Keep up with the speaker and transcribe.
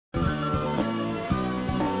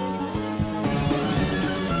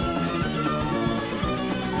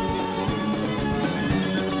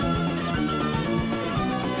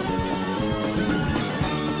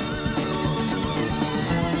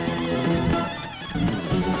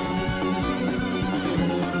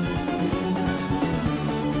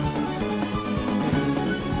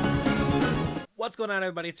going on,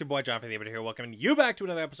 everybody? It's your boy John from the here, welcoming you back to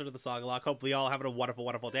another episode of the Sagalocke. Hopefully, you all having a wonderful,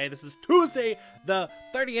 wonderful day. This is Tuesday, the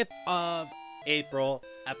 30th of April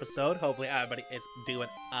episode. Hopefully, everybody is doing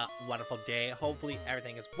a wonderful day. Hopefully,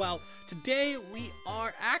 everything is well. Today, we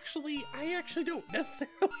are I actually don't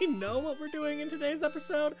necessarily know what we're doing in today's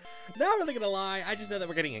episode. Not really gonna lie, I just know that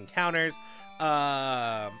we're getting encounters. And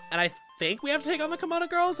I think we have to take on the Kimono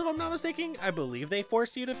Girls, if I'm not mistaken. I believe they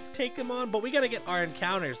force you to take them on, but we gotta get our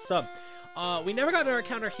encounters. So, we never got our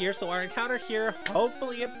encounter here, so our encounter here,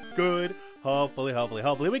 hopefully it's good.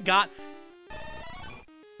 Hopefully we got...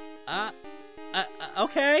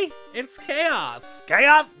 okay, it's Chaos.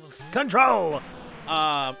 Chaos Control.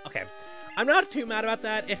 Okay. I'm not too mad about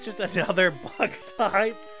that. It's just another bug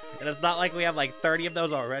type, and it's not like we have like 30 of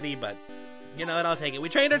those already, but... you know what, I'll take it. We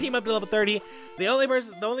trained our team up to level 30. The only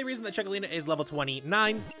reason that Chocolina is level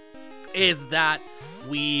 29 is that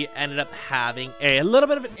we ended up having a little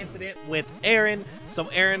bit of an incident with Aaron. So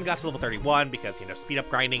Aaron got to level 31 because, you know, speed up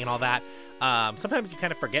grinding and all that. Sometimes you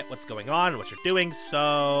kind of forget what's going on and what you're doing.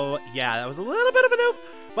 So yeah, that was a little bit of an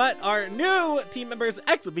oof. But our new team member is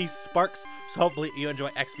XV Sparks. So hopefully you enjoy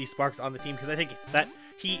XV Sparks on the team, because I think that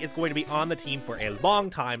he is going to be on the team for a long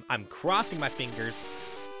time. I'm crossing my fingers.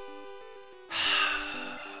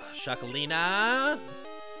 Chocolina.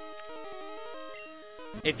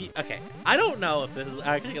 Okay, I don't know if this is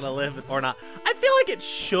actually gonna live or not. I feel like it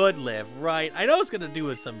should live, right? I know it's gonna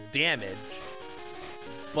do some damage,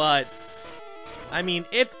 but I mean,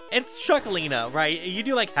 it's Chocolina, right? You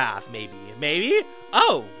do like half, maybe.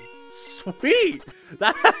 Oh, sweet!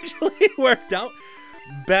 That actually worked out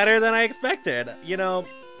better than I expected. You know.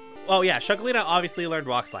 Oh yeah, Chocolina obviously learned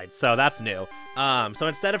Rock Slide, so that's new. So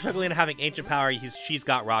instead of Chocolina having Ancient Power, she's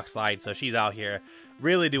got Rock Slide, so she's out here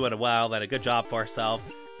really doing well, did a good job for herself,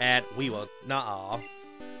 and we will not.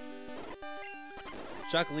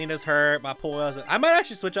 Chocolina's hurt by Poison. I might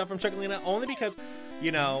actually switch up from Chocolina only because,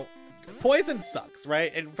 you know, Poison sucks,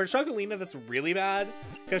 right? And for Chocolina, that's really bad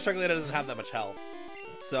because Chocolina doesn't have that much health.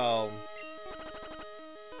 So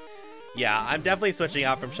yeah, I'm definitely switching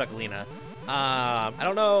out from Chocolina. I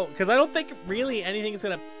don't know, because I don't think really anything's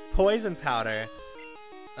gonna poison powder.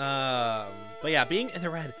 But yeah, being in the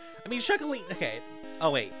red, I mean, Chocolina, okay. Oh,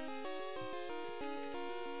 wait.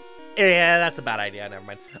 Yeah, that's a bad idea, never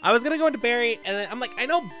mind. I was gonna go into Barry, and then I'm like, I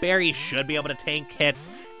know Barry should be able to tank hits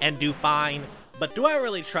and do fine, but do I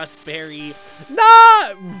really trust Barry?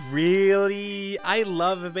 Not really. I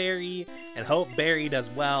love Barry, and hope Barry does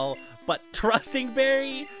well, but trusting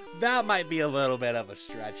Barry, that might be a little bit of a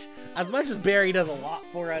stretch. As much as Barry does a lot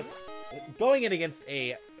for us, going in against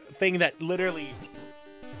a thing that literally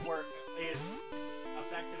is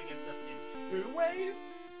effective against us in 2 ways,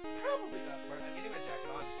 probably not smart. I'm getting my jacket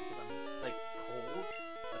on just because I'm, like, cold.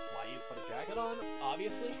 That's why you put a jacket on,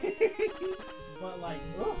 obviously. But, like,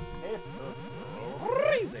 it's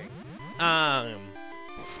freezing.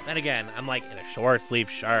 And again, I'm, like, in a short sleeve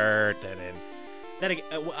shirt, and then again,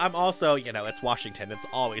 I'm also, you know, it's Washington. It's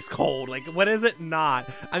always cold. Like, when is it not?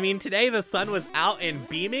 I mean, today the sun was out and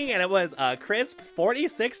beaming, and it was a crisp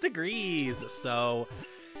 46 degrees. So,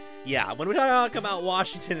 yeah, when we talk about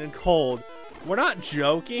Washington and cold, we're not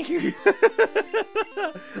joking.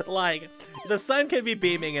 Like, the sun can be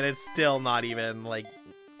beaming, and it's still not even, like,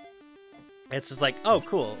 it's just like, oh,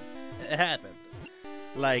 cool. It happened.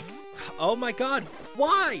 Like, oh my god,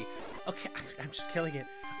 why? Okay, I'm just killing it.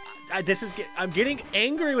 I'm getting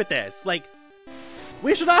angry with this. Like,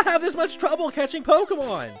 we should not have this much trouble catching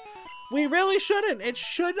Pokemon. We really shouldn't. It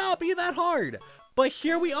should not be that hard. But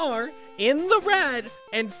here we are in the red,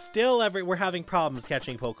 and still we're having problems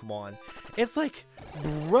catching Pokemon. It's like,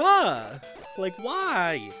 bruh, like,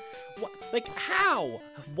 why? Like, how?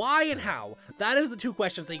 Why and how? That is the 2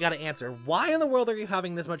 questions that you gotta answer. Why in the world are you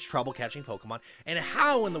having this much trouble catching Pokemon? And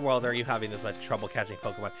how in the world are you having this much trouble catching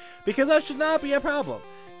Pokemon? Because that should not be a problem.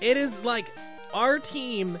 It is like, our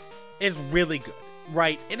team is really good,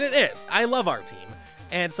 right? And it is. I love our team.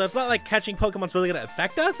 And so it's not like catching Pokemon's really gonna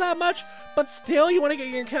affect us that much, but still, you wanna get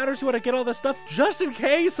your encounters, you wanna get all this stuff just in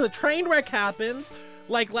case a train wreck happens.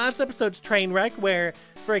 Like last episode's train wreck where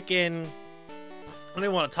freaking... I don't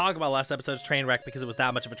even want to talk about last episode's train wreck because it was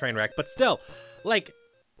that much of a train wreck, but still, like,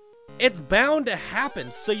 it's bound to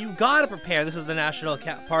happen, so you gotta prepare. This is the National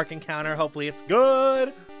Park encounter. Hopefully it's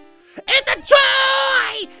good. It's a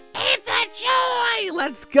joy! It's a joy!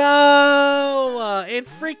 Let's go! It's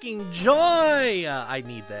freaking joy! I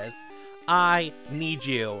need this. I need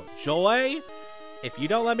you. Joy, if you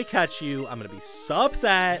don't let me catch you, I'm gonna be so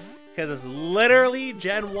upset, because it's literally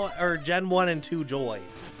Gen 1 and 2 joy.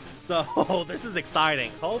 So this is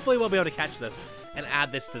exciting. Hopefully we'll be able to catch this and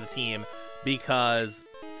add this to the team, because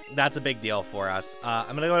That's a big deal for us.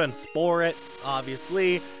 I'm gonna go ahead and spore it,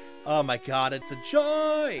 obviously. Oh my god, it's a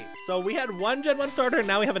joy! So we had one Gen 1 starter, and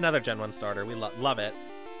now we have another Gen 1 starter. We love it.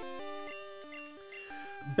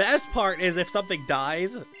 Best part is if something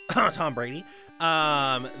dies, Tom Brady,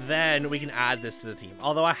 then we can add this to the team.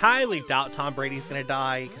 Although I highly doubt Tom Brady's gonna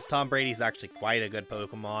die, because Tom Brady's actually quite a good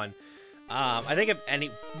Pokemon. I think if any...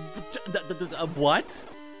 What?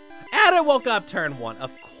 And it woke up turn 1.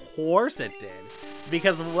 Of course it did.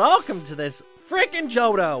 Because welcome to this freaking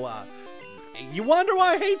Johto. You wonder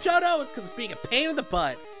why I hate Johto? It's because it's being a pain in the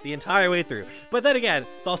butt the entire way through. But then again,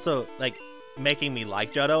 it's also, like, making me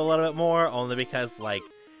like Johto a little bit more, only because, like,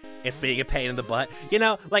 it's being a pain in the butt. You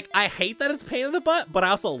know, like, I hate that it's a pain in the butt, but I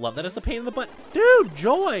also love that it's a pain in the butt. Dude,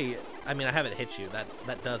 Joy! I mean, I haven't hit you.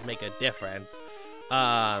 That does make a difference.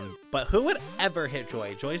 But who would ever hit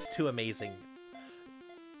Joy? Joy's too amazing.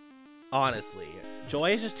 Honestly.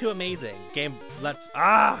 Joy is just too amazing. Game,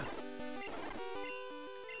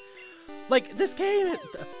 like, this game,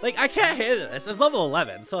 like, I can't hit this. It's level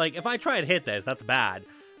 11, so, like, if I try and hit this, that's bad.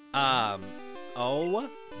 Oh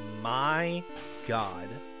my god.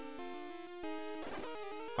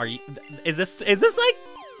 Is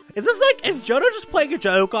Johto just playing a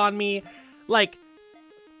joke on me? Like,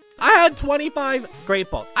 I had 25 Great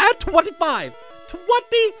Balls. I had 25!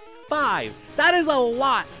 25! That is a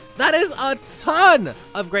lot. That is a ton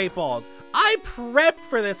of Great Balls. I prepped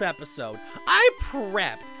for this episode. I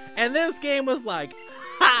prepped. And this game was like,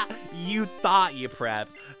 ha! You thought you prepped.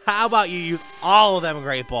 How about you use all of them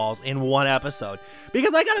Great Balls in one episode?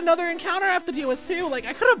 Because I got another encounter I have to deal with too. Like,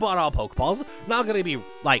 I could have bought all Pokeballs. Not gonna be,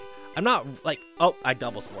 like, I'm not, like, oh, I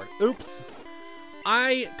double spored. Oops.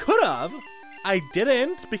 I could have. I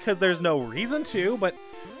didn't because there's no reason to, but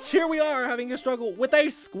here we are having to struggle with a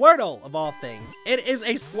Squirtle, of all things. It is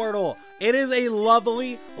a Squirtle. It is a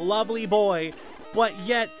lovely, lovely boy, but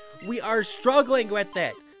yet we are struggling with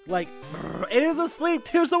it. Like, it is asleep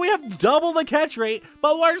too, so we have double the catch rate,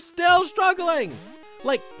 but we're still struggling.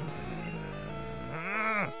 Like,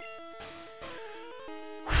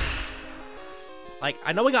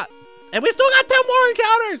 I know we got, and we still got 10 more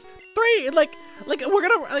encounters. 3, like we're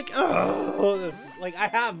gonna, like, oh, like, I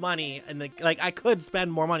have money, and like, I could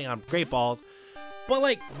spend more money on Great Balls, but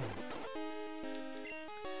like,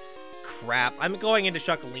 crap, I'm going into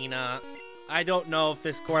Shuckleena. I don't know if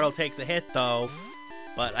this Squirtle takes a hit though,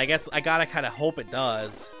 but I guess I gotta kind of hope it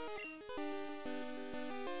does.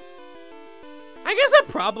 I guess it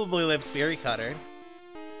probably lives Fury Cutter.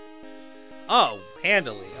 Oh,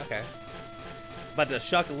 handily, okay. But the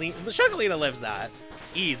Shuckleena lives that.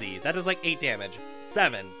 Easy. That does like 8 damage.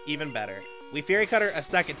 7. Even better. We Fury Cutter a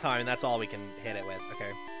second time, and that's all we can hit it with.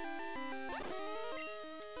 Okay.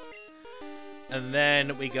 And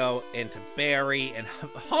then we go into Barry, and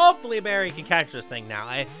hopefully Barry can catch this thing now.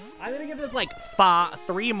 I'm gonna give this like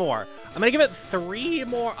 3 more. I'm gonna give it 3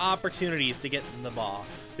 more opportunities to get in the ball.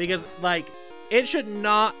 Because, like, it should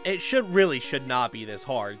really not be this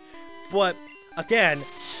hard. But, again,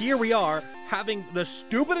 here we are, having the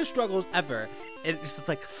stupidest struggles ever. It's just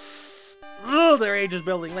like, oh, their age is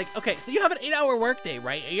building. Like, okay, so you have an 8-hour workday,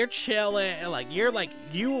 right? You're chilling, like,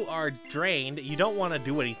 you are drained. You don't want to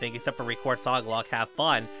do anything except for record Sagalocke, have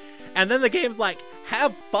fun. And then the game's like,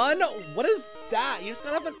 have fun? What is that? You just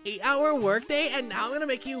gotta have an 8-hour workday, and now I'm gonna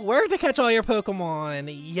make you work to catch all your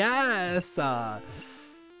Pokemon. Yes.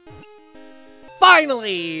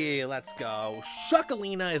 Finally! Let's go.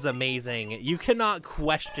 Shuckleena is amazing. You cannot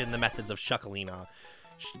question the methods of Shuckleena.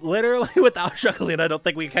 Literally, without Shuckleena, I don't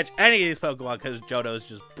think we can catch any of these Pokemon because Johto's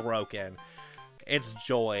just broken. It's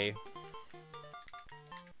joy.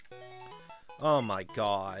 Oh my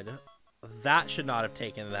god. That should not have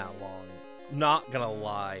taken that long. Not gonna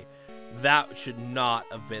lie. That should not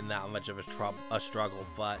have been that much of a struggle,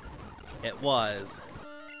 but it was.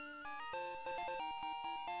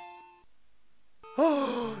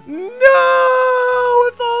 Oh, no!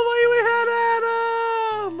 If only we had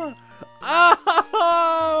Adam! Oh!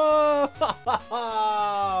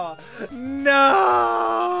 No!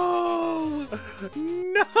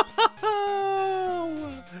 No!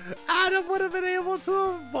 Adam would have been able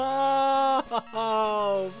to evolve!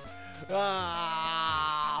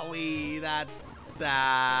 Ah, that's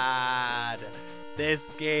sad. This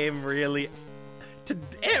game really...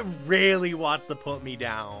 It really wants to put me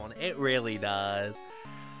down. It really does.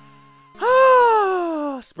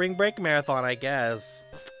 Spring Break Marathon, I guess.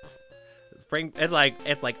 It's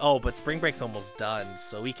like, oh, but Spring Break's almost done,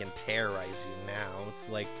 so we can terrorize you now. It's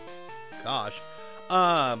like, gosh.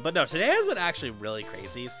 But no, today has been actually really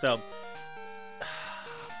crazy, so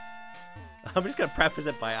I'm just gonna preface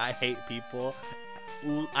it by I hate people.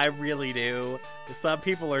 I really do. Some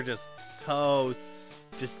people are just so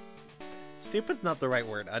just stupid's not the right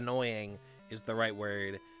word. Annoying is the right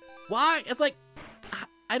word. Why? It's like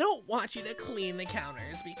I don't want you to clean the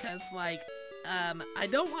counters because like I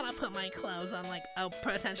don't want to put my clothes on like a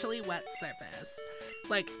potentially wet surface. It's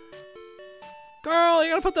like, girl,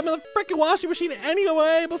 you're gonna put them in the freaking washing machine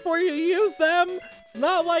anyway before you use them. It's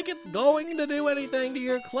not like it's going to do anything to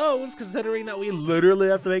your clothes, considering that we literally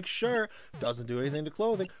have to make sure it doesn't do anything to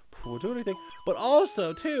clothing, won't do anything. But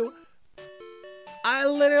also, too, I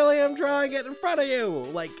literally am drying it in front of you.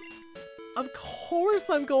 Like, of course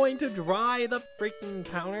I'm going to dry the freaking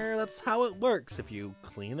counter. That's how it works. If you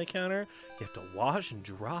clean the counter, you have to wash and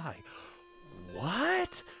dry.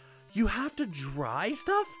 What? You have to dry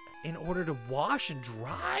stuff in order to wash and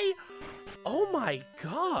dry? Oh my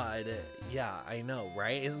god. Yeah, I know,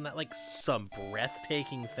 right? Isn't that like some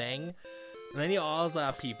breathtaking thing? And then you also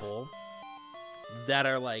have people that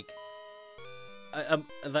are like, and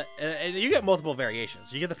you get multiple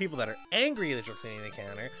variations. You get the people that are angry that you're cleaning the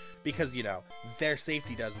counter because, you know, their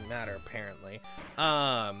safety doesn't matter, apparently.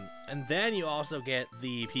 And then you also get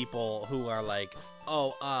the people who are like,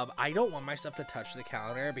 oh, I don't want my stuff to touch the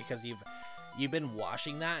counter because you've been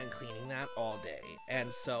washing that and cleaning that all day,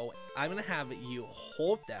 and so I'm gonna have you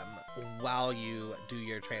hold them while you do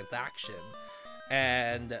your transaction.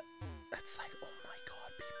 And it's like, oh my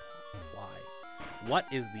god, people, why? What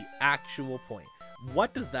is the actual point?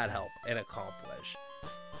 What does that help and accomplish?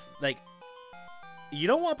 Like, you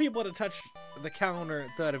don't want people to touch the counter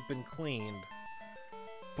that have been cleaned,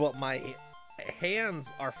 but my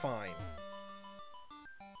hands are fine.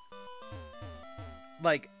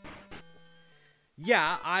 Like,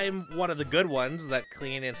 yeah, I'm one of the good ones that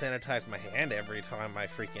clean and sanitize my hand every time I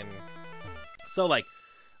freaking... So, like,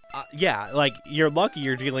 yeah, like, you're lucky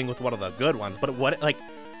you're dealing with one of the good ones, but what, like,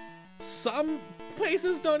 some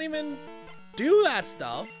places don't even do that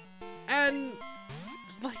stuff, and,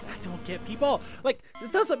 like, I don't get people. Like,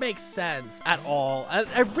 it doesn't make sense at all.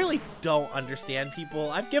 I really don't understand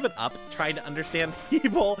people. I've given up trying to understand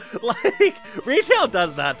people. Like, retail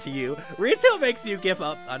does that to you. Retail makes you give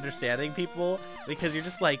up understanding people because you're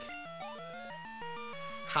just like,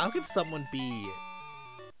 how could someone be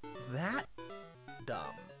that dumb?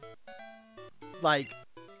 Like,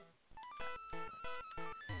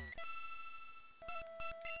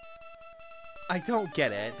 I don't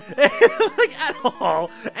get it, like, at all.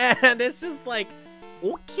 And it's just like,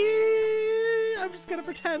 okay, I'm just gonna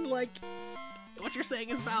pretend like what you're saying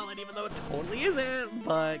is valid, even though it totally isn't,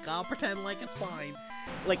 but I'll pretend like it's fine.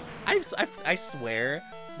 Like, I swear,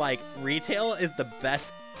 like, retail is the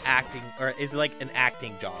best acting, or is like an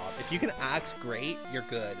acting job. If you can act great, you're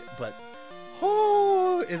good, but,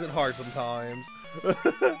 oh, is it hard sometimes?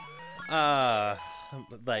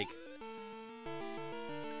 Like,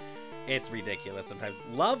 it's ridiculous sometimes.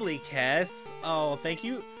 Lovely kiss. Oh, thank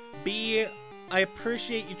you, B. I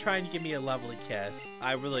appreciate you trying to give me a lovely kiss.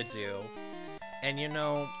 I really do. And you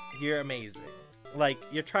know, you're amazing. Like,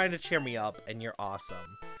 you're trying to cheer me up, and you're awesome.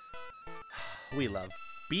 We love.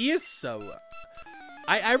 B is so...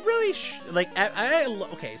 I really... like,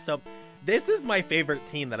 okay, so... This is my favorite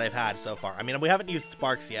team that I've had so far. I mean, we haven't used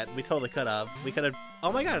Sparks yet. We totally could have. We could have...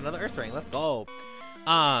 Oh my god, another Earth Ring. Let's go.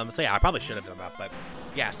 So yeah, I probably should have done that, but...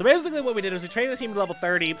 Yeah, so basically what we did was we trained the team to level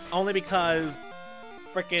 30, only because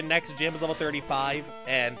freaking next gym is level 35,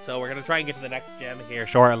 and so we're gonna try and get to the next gym here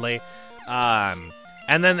shortly. And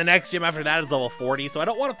then the next gym after that is level 40, so I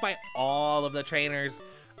don't want to fight all of the trainers.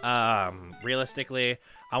 Realistically,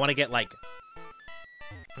 I want to get, like,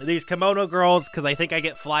 these kimono girls, because I think I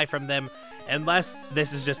get fly from them, unless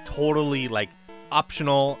this is just totally, like,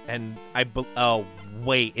 optional, and oh,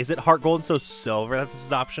 wait, is it Heart Gold and So Silver that this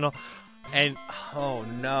is optional? And, oh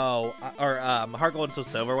no, or, Heart Gold and So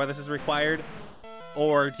Silver where this is required?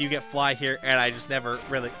 Or do you get fly here and I just never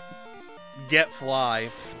really get fly?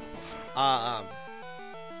 I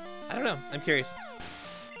don't know, I'm curious.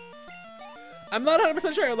 I'm not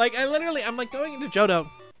 100% sure, like, I'm like going into Johto,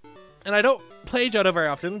 and I don't play Johto very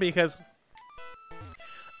often because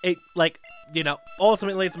it, like, you know,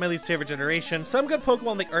 ultimately it's my least favorite generation. Some good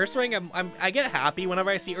Pokemon like Ursaring, I get happy whenever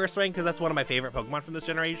I see Ursaring because that's one of my favorite Pokemon from this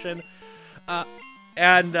generation. You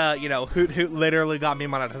know, Hoot Hoot literally got me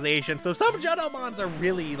monetization. So some Johtomons are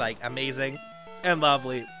really, like, amazing and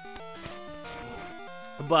lovely.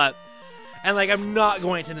 But, and, like, I'm not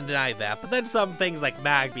going to deny that. But then some things like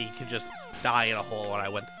Magby could just die in a hole and I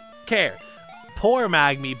wouldn't care. Poor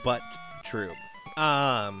Magby, but true.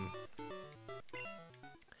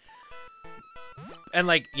 And,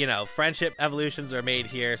 like, you know, friendship evolutions are made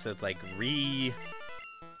here, so it's, like,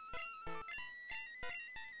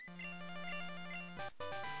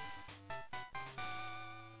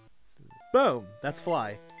 Boom. That's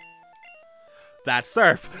fly. That's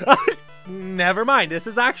surf. Never mind. This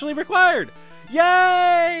is actually required.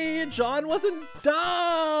 Yay! John wasn't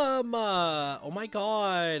dumb. Oh my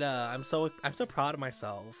god. I'm so proud of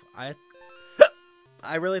myself. I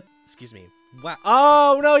really. Excuse me. Wow.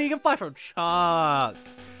 Oh no! You can fly from Chuck.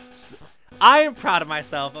 I am proud of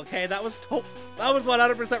myself. Okay, that was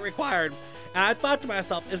 100% required. And I thought to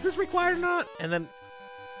myself, is this required or not? And then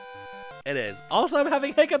it is. Also, I'm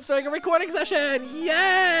having hiccups during a recording session.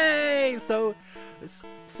 Yay! So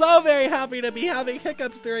very happy to be having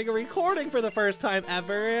hiccups during a recording for the first time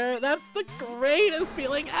ever. That's the greatest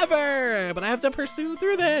feeling ever. But I have to pursue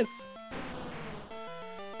through this.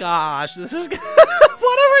 Gosh, this is what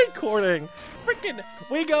a recording. Freaking,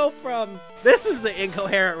 we go from this is the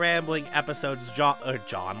incoherent rambling episodes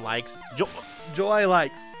John likes, Joy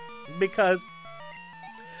likes, because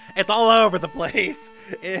it's all over the place,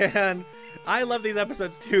 and I love these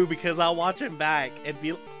episodes too because I'll watch them back and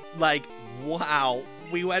be like, wow,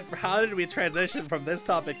 we went for, how did we transition from this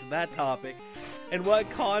topic to that topic, and what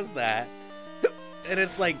caused that? And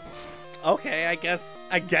it's like, okay, I guess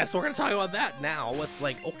we're gonna talk about that now. It's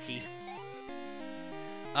like, okay.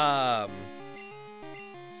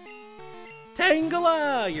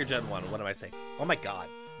 Tangela! You're Gen 1. What am I saying? Oh my god.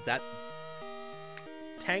 That...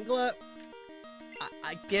 Tangela...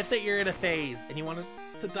 I get that you're in a phase and you want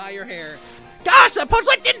to dye your hair. Gosh, that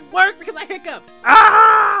punchline didn't work because I hiccuped!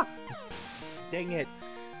 Ah! Dang it.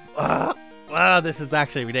 This is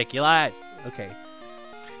actually ridiculous. Okay.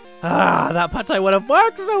 That punchline would have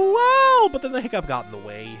worked so well, but then the hiccup got in the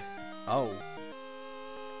way. Oh.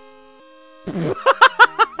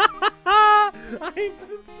 I've done so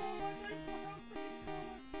much.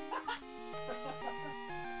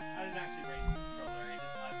 I didn't actually break the controller.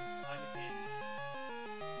 I'm in.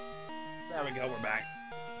 There we go. We're back.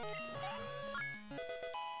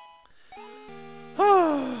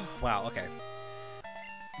 Wow. Okay.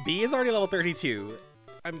 B is already level 32.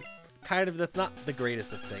 I'm kind of. That's not the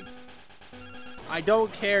greatest of things. I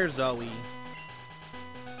don't care, Zoe.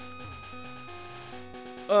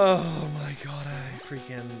 Oh my god, I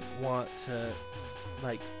freaking want to,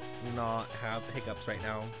 like, not have hiccups right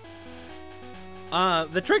now.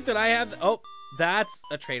 The trick that I have, oh, that's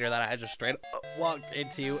a trainer that I just straight up walked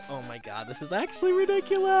into. Oh my god, this is actually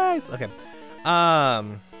ridiculous. Okay.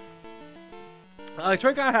 The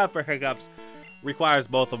trick I have for hiccups requires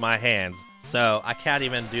both of my hands, so I can't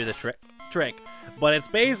even do the trick. But it's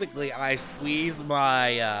basically, I squeeze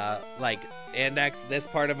my, like, index, this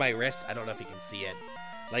part of my wrist, I don't know if you can see it,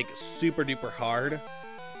 like super duper hard,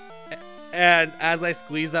 and as I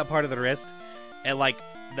squeeze that part of the wrist, it like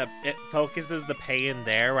it focuses the pain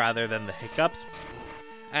there rather than the hiccups,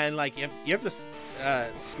 and like you have to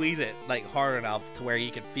squeeze it like hard enough to where you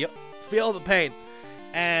can feel the pain,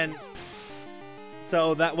 and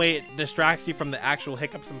so that way it distracts you from the actual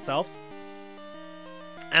hiccups themselves.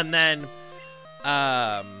 And then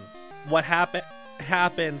what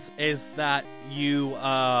happens is that you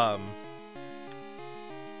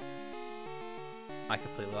I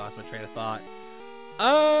completely lost my train of thought.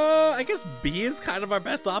 I guess B is kind of our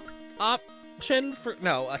best option for...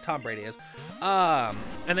 No, Tom Brady is. And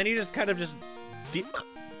then you just kind of just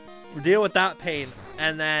deal with that pain,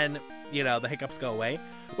 and then, you know, the hiccups go away,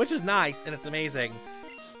 which is nice, and it's amazing.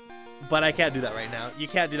 But I can't do that right now. You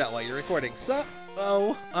can't do that while you're recording. So,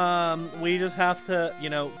 we just have to, you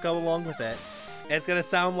know, go along with it. It's gonna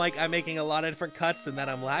sound like I'm making a lot of different cuts and that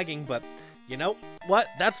I'm lagging, but... You know what?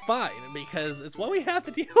 That's fine, because it's what we have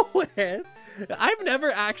to deal with. I've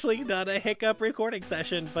never actually done a hiccup recording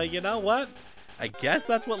session, but you know what? I guess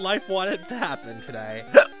that's what life wanted to happen today.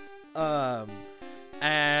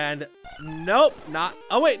 And nope, not.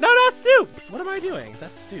 Oh wait, no, not Stoops. What am I doing?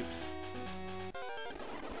 That's Stoops.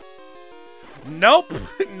 Nope,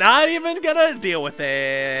 not even gonna deal with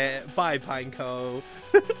it. Bye, Pineco.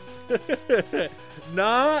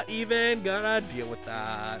 Not even gonna deal with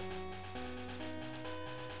that.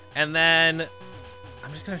 And then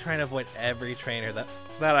I'm just gonna try and avoid every trainer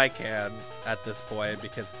that I can at this point,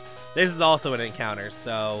 because this is also an encounter.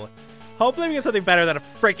 So hopefully we get something better than a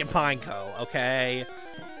freaking Pineco, okay?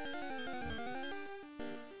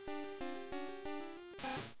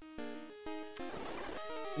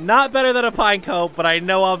 Not better than a Pineco, but I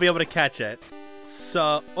know I'll be able to catch it.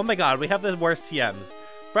 So, oh my god, we have the worst TMs.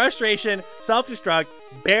 Frustration, Self-Destruct,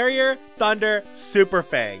 Barrier, Thunder, Super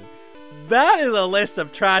Fang. That is a list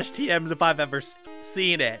of trash TMs if I've ever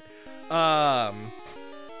seen it.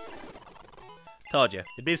 Told you,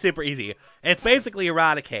 it'd be super easy. It's basically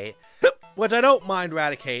Eradicate, which I don't mind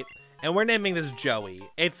Eradicate, and we're naming this Joey.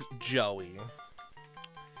 It's Joey.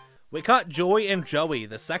 We caught Joy and Joey,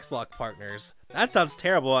 the Sagalocke partners. That sounds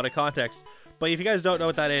terrible out of context, but if you guys don't know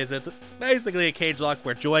what that is, it's basically a cage lock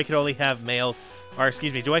where Joy can only have males, or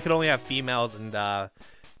excuse me, Joy can only have females, and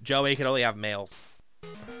Joey can only have males.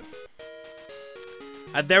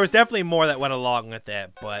 There was definitely more that went along with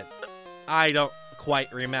it, but I don't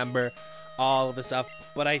quite remember all of the stuff.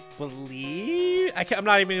 But I believe I'm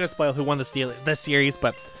not even gonna spoil who won the series,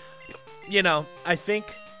 but you know, I think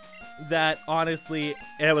that honestly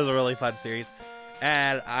it was a really fun series,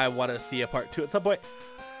 and I want to see a part 2 at some point.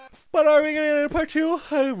 But are we gonna get a part 2?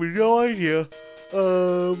 I have no idea.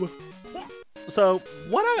 So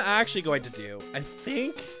what I'm actually going to do, I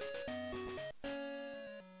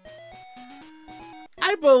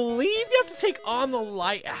believe you have to take on the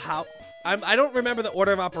lighthouse. I don't remember the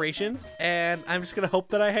order of operations, and I'm just gonna hope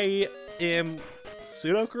that I am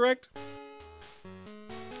pseudo correct.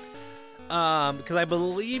 Because I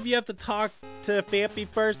believe you have to talk to Fampy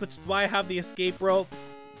first, which is why I have the escape rope,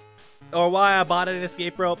 or why I bought an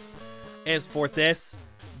escape rope, is for this,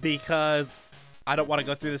 because I don't want to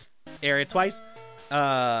go through this area twice.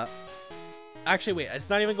 Actually, wait, it's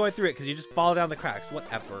not even going through it, because you just fall down the cracks.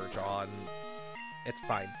 Whatever, John. It's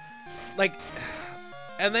fine. Like,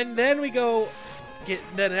 and then we go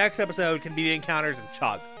the next episode can be the encounters and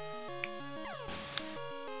Chug.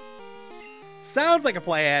 Sounds like a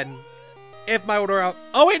plan. If my order out.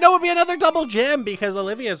 Oh wait, no, it would be another double gym because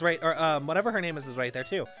Olivia's right, or whatever her name is right there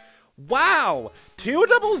too. Wow, 2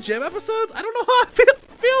 double gym episodes? I don't know how I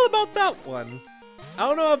feel about that one. I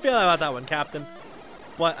don't know how I feel about that one, Captain.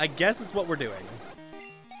 But I guess it's what we're doing.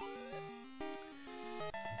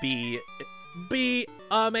 Be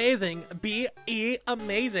amazing. Be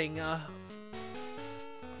amazing.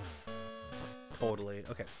 Totally.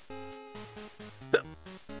 Okay.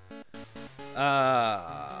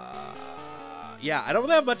 Yeah, I don't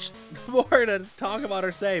really have much more to talk about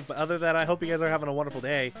or say, but other than I hope you guys are having a wonderful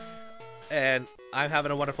day. And I'm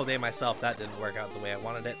having a wonderful day myself. That didn't work out the way I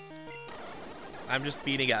wanted it. I'm just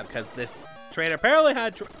speeding up because this trainer apparently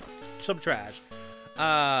had some trash.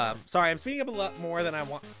 Sorry, I'm speeding up a lot more than I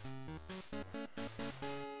want.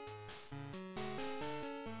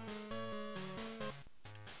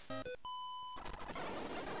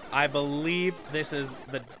 I believe this is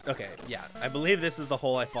the... Okay, yeah. I believe this is the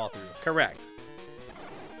hole I fall through. Correct.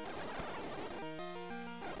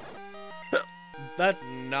 That's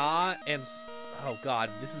not... And oh, God.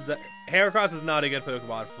 This is a... Heracross is not a good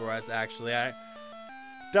Pokemon for us, actually. I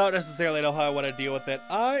don't necessarily know how I want to deal with it.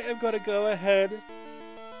 I am going to go ahead...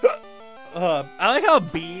 I like how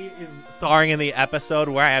B is starring in the episode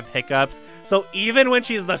where I have hiccups. So even when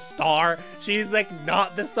she's the star, she's, like,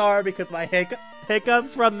 not the star because my hiccups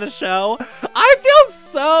from the show. I feel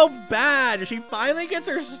so bad. She finally gets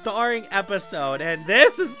her starring episode, and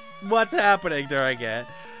this is what's happening during it.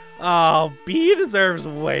 Oh, B deserves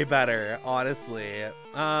way better, honestly.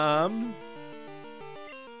 I'm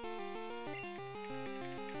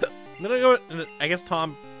gonna go, I guess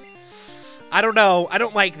Tom, I don't know. I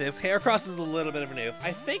don't like this. Heracross is a little bit of a noob.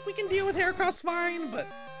 I think we can deal with Heracross fine, but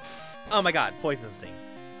oh my God, Poison Sting.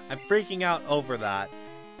 I'm freaking out over that.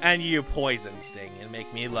 And you Poison Sting and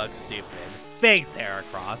make me look stupid. Thanks,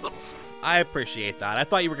 Heracross. I appreciate that. I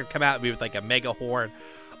thought you were going to come at me with like a Mega Horn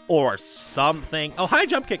or something. Oh, High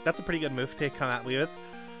Jump Kick. That's a pretty good move to come at me with.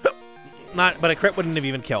 But a crit wouldn't have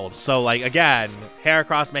even killed. So, like, again,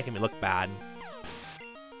 Heracross making me look bad.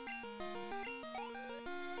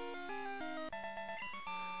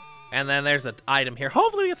 And then there's an item here.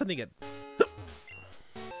 Hopefully we get something good.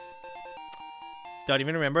 Don't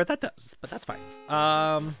even remember what that does, but that's fine.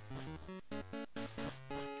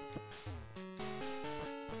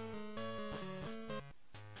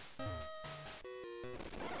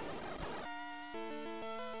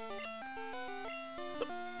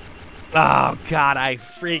 Oh God, I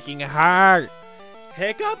freaking hurt.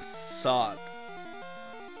 Hiccups suck.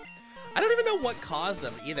 I don't even know what caused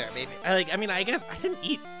them either. Maybe I guess I didn't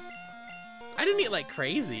eat like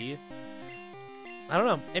crazy. I don't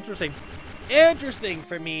know. Interesting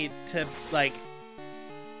for me to, like,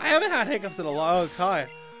 I haven't had hiccups in a long time.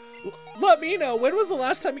 Let me know, when was the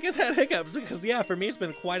last time you guys had hiccups? Because, yeah, for me, it's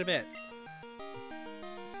been quite a bit.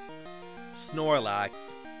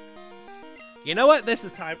 Snorlax. You know what? This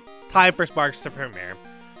is time for Sparks to premiere.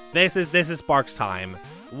 This is Sparks time.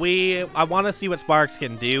 I want to see what Sparks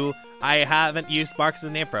can do. I haven't used Sparks as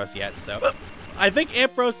an Ampharos yet, so I think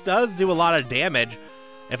Ampharos does do a lot of damage,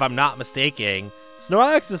 if I'm not mistaken.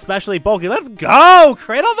 Snorlax is especially bulky. Let's go!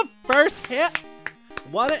 Crit on the first hit!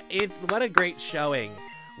 What a great showing.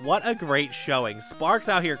 What a great showing. Sparks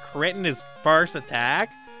out here critting his first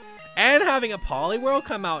attack. And having a Poliwhirl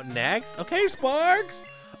come out next. Okay, Sparks!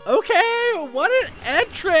 Okay, what an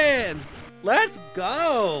entrance! Let's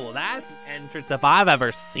go! That's an entrance if I've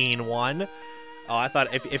ever seen one. Oh, I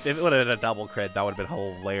thought if it would have been a double crit, that would have been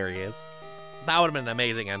hilarious. That would have been an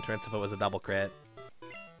amazing entrance if it was a double crit.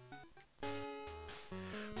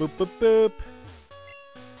 Boop, boop, boop.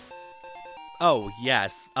 Oh,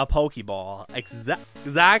 yes, a Pokeball.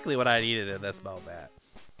 Exactly what I needed in this moment.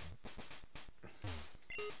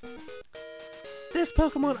 This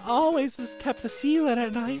Pokemon always has kept the sea lit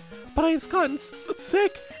at night, but it's gotten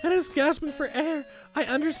sick and is gasping for air. I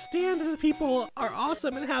understand that the people are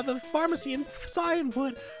awesome and have a pharmacy in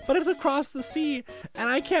Cyanwood, but it's across the sea, and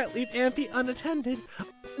I can't leave Amphi unattended.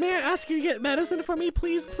 May I ask you to get medicine for me,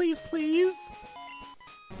 please, please, please?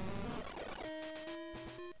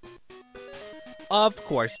 Of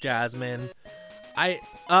course, Jasmine.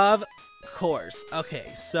 Of course.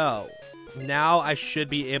 Okay, so now I should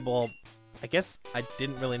be able... I guess I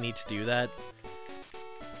didn't really need to do that.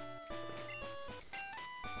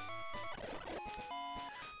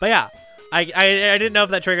 But yeah, I didn't know if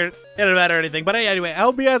that triggered an event or anything. But anyway, I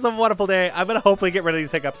hope you guys have a wonderful day. I'm going to hopefully get rid of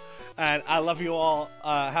these hiccups. And I love you all.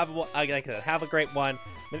 Have a great one.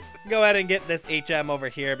 Go ahead and get this HM over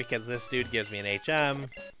here because this dude gives me an HM.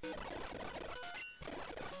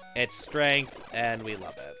 It's strength, and we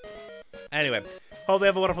love it. Anyway, hope you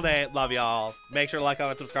have a wonderful day. Love y'all. Make sure to like,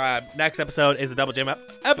 comment, subscribe. Next episode is a Double Jam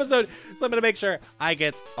episode, so I'm going to make sure I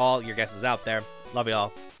get all your guesses out there. Love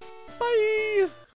y'all. Bye.